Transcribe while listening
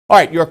All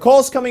right, your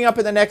call's coming up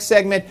in the next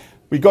segment.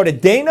 We go to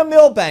Dana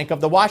Milbank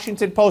of the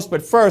Washington Post,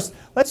 but first,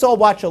 let's all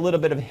watch a little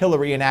bit of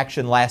Hillary in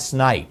action last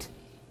night.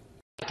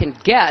 I can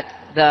get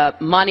the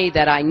money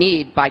that I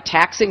need by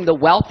taxing the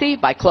wealthy,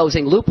 by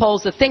closing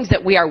loopholes, the things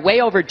that we are way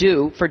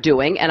overdue for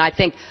doing, and I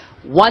think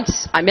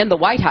once I'm in the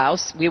White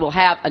House, we will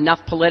have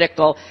enough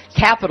political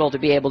capital to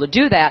be able to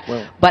do that.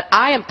 But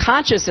I am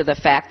conscious of the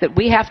fact that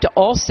we have to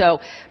also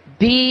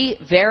be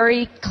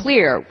very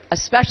clear,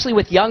 especially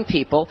with young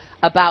people,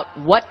 about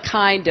what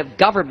kind of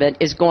government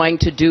is going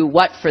to do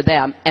what for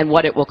them and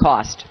what it will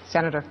cost.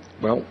 Senator.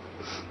 Well,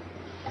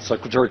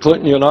 Secretary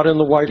Clinton, you're not in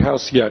the White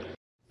House yet.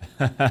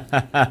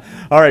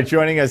 All right,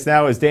 joining us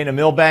now is Dana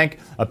Milbank,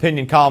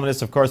 opinion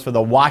columnist, of course, for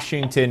the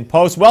Washington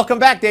Post. Welcome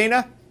back,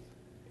 Dana.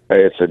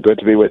 Hey, it's good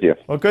to be with you.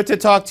 Well, good to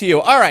talk to you.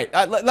 All right,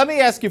 let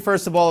me ask you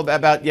first of all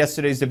about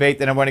yesterday's debate,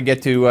 then I want to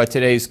get to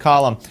today's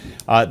column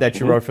that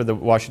you wrote for the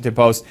Washington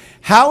Post.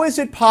 How is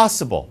it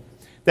possible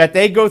that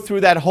they go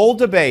through that whole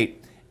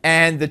debate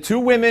and the two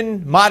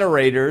women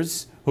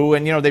moderators who,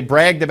 and you know, they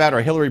bragged about,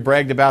 or Hillary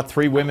bragged about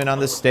 3 women on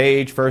the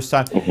stage first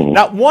time.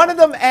 Not one of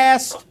them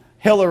asked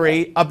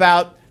Hillary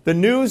about the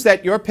news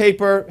that your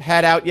paper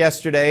had out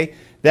yesterday,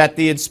 that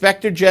the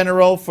Inspector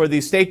General for the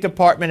State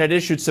Department had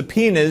issued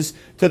subpoenas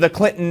to the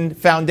Clinton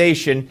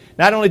Foundation.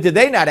 Not only did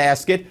they not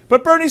ask it,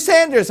 but Bernie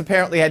Sanders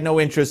apparently had no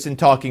interest in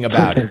talking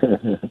about it.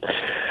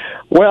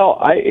 Well,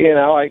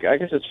 I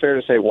guess it's fair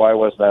to say, why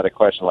was that a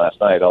question last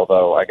night?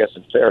 Although I guess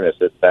in fairness,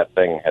 that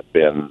thing has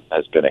been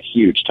a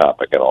huge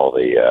topic in all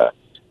the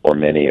or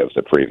many of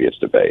the previous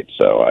debates.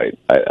 So I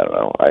don't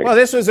know. Well,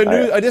 this was a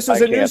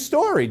new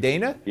story,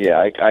 Dana. Yeah,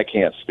 I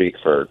can't speak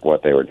for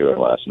what they were doing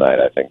last night.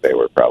 I think they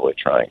were probably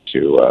trying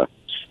to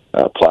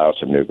plow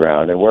some new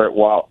ground. And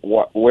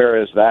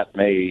whereas that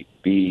may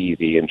be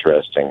the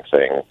interesting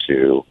thing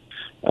to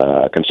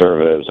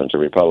conservatives and to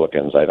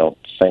Republicans, I don't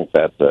think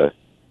that's a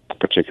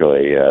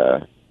particularly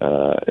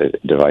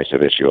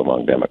divisive issue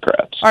among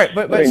Democrats. All right,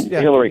 but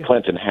Hillary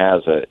Clinton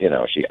has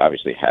she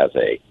obviously has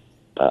a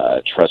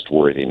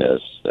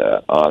trustworthiness,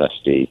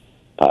 honesty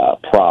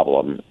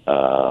problem,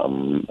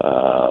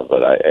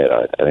 but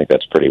I think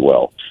that's pretty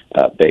well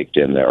baked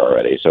in there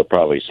already. So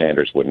probably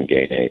Sanders wouldn't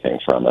gain anything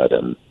from it,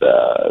 and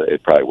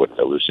it probably wouldn't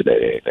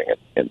elucidate anything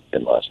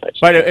in last night's.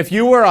 But if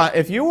you were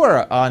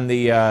on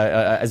the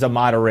as a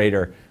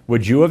moderator,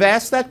 would you have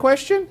asked that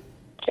question?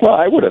 Well,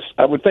 I would have.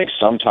 I would think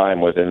sometime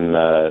within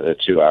the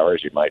 2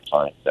 hours you might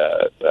find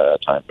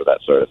time for that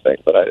sort of thing.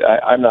 But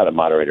I'm not a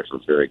moderator for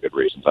very good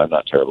reasons. I'm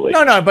not terribly.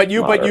 No, but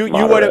you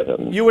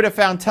would have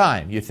found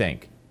time. You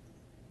think?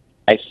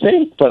 I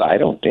think, but I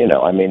don't.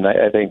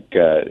 I think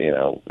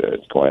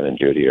Gwen and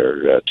Judy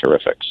are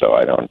terrific. So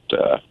I don't.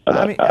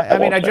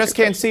 I just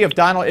can't see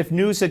if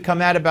news had come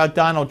out about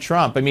Donald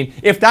Trump. I mean,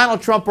 if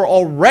Donald Trump were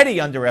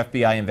already under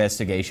FBI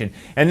investigation,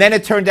 and then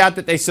it turned out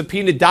that they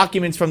subpoenaed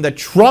documents from the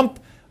Trump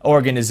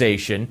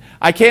organization,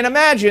 I can't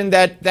imagine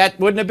that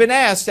wouldn't have been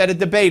asked at a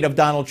debate of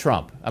Donald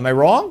Trump. Am I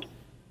wrong?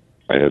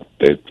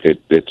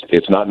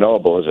 It's not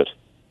knowable, is it?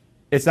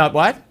 It's not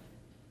what?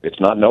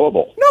 It's not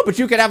knowable. No, but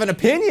you could have an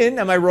opinion.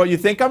 Am I wrong? You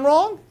think I'm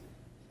wrong?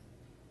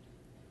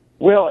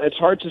 Well, it's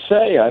hard to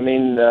say. I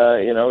mean,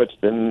 it's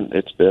been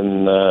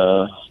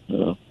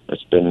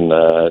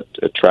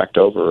tracked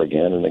over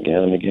again and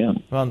again and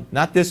again. Well,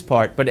 not this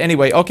part, but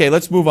anyway. Okay,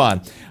 let's move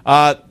on.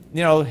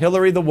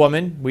 Hillary, the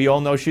woman, we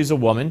all know she's a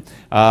woman.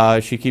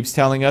 She keeps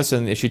telling us,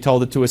 and she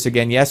told it to us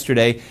again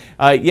yesterday.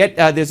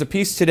 Yet there's a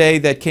piece today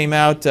that came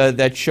out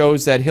that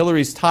shows that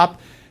Hillary's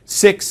top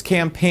 6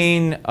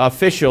 campaign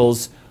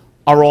officials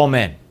are all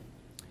men.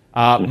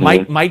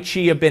 Might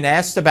she have been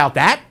asked about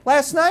that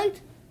last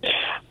night?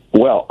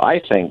 Well, I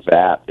think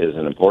that is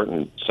an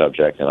important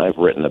subject, and I've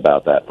written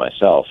about that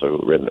myself. I've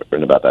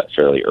written about that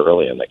fairly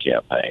early in the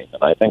campaign,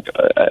 and I think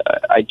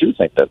I do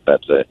think that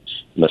that's a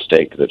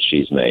mistake that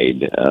she's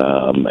made,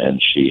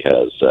 and she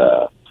has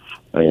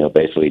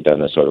basically done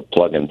this sort of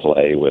plug and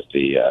play with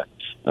the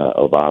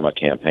Obama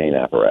campaign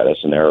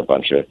apparatus, and there are a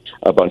bunch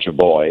of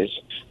boys,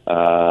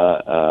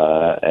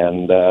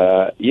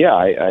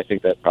 I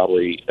think that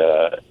probably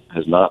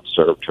has not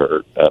served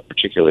her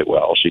particularly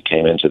well. She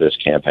came into this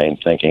campaign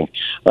thinking,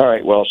 all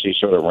right, well, she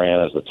sort of ran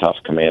as the tough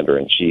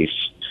commander-in-chief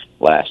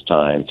last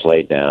time,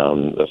 played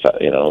down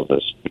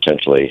this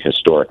potentially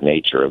historic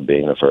nature of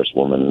being the first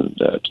woman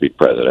to be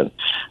president.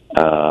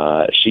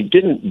 She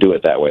didn't do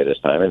it that way this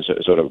time, and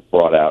sort of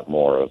brought out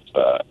more of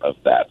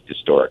that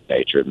historic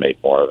nature and made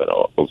more of an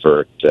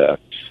overt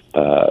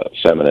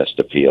feminist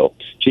appeal.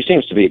 She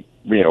seems to be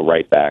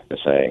right back to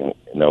saying,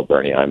 no,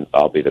 Bernie,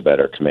 I'll be the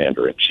better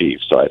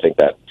commander-in-chief. So I think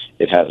that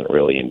it hasn't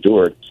really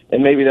endured,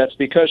 and maybe that's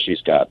because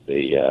she's got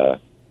the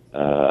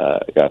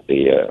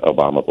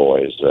Obama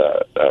boys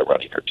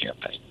running her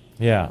campaign.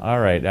 Yeah, all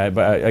right.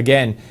 But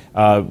again,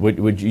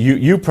 would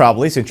you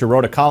probably, since you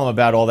wrote a column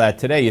about all that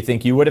today, you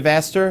think you would have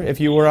asked her if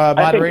you were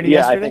moderating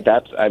yesterday?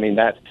 I think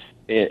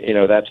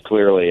that's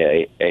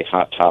clearly a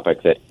hot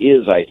topic that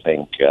is, I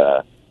think,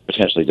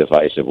 potentially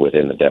divisive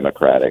within the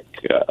Democratic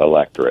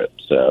electorate.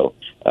 So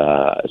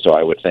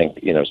I would think,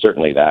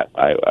 certainly that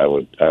I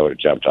would have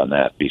jumped on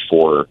that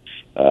before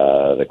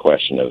the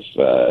question of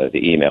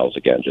the emails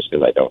again, just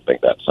because I don't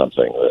think that's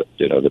something that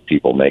the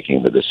people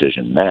making the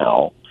decision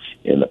now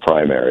in the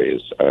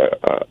primaries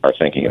are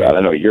thinking about.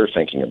 I know you're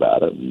thinking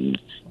about it, and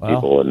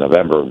people in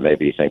November may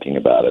be thinking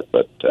about it,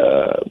 but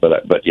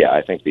yeah,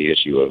 I think the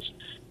issue of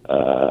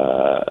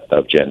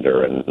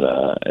gender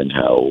and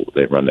how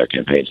they run their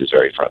campaigns is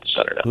very front and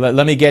center now.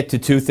 Let me get to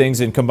two things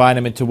and combine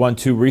them into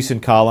two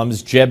recent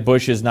columns. Jeb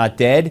Bush is not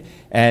dead,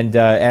 and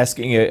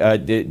asking,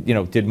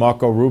 did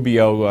Marco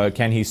Rubio,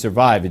 can he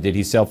survive? Did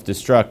he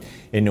self-destruct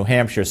in New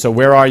Hampshire? So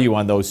where are you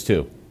on those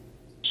two?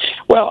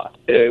 Well,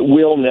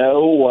 we'll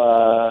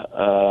know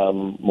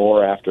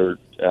more after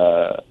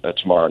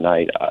tomorrow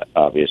night,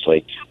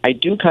 obviously. I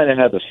do kind of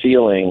have a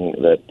feeling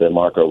that the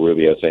Marco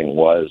Rubio thing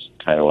was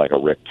kind of like a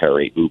Rick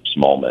Perry oops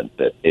moment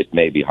that it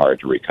may be hard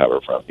to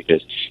recover from,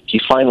 because he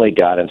finally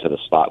got into the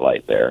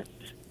spotlight there,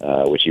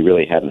 which he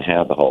really hadn't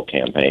had the whole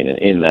campaign. And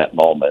in that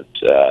moment,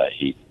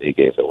 he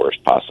gave the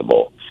worst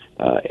possible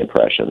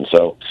impression.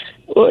 So,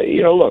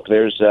 look,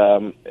 there's,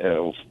 what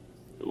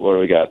do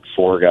we got,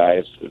 4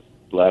 guys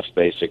left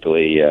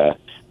basically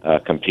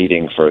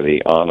competing for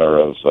the honor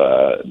of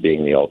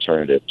being the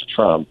alternative to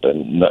Trump,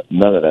 and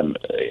none of them,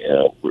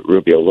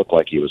 Rubio looked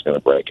like he was going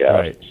to break out.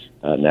 Right.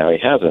 Now he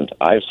hasn't.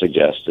 I've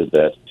suggested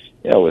that,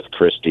 with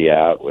Christie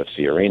out, with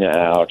Fiorina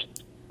out,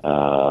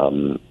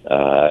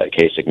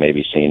 Kasich may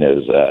be seen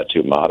as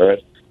too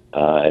moderate.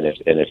 And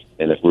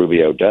if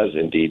Rubio does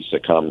indeed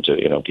succumb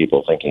to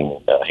people thinking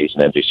he's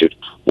an empty suit,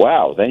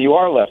 wow, then you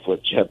are left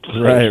with Jeb Bush.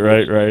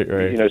 Right.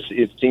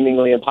 It's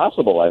seemingly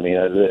impossible. I mean,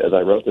 as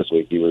I wrote this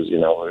week, he was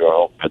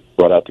had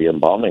brought out the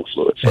embalming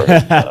fluid for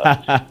him,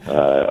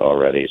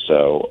 already.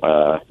 So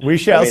we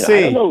shall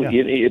see. I don't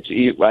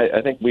know.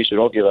 I think we should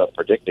all give up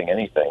predicting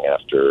anything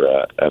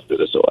after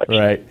this election.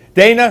 Right,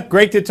 Dana.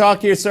 Great to talk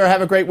to you, sir.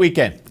 Have a great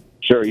weekend.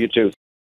 Sure, you too.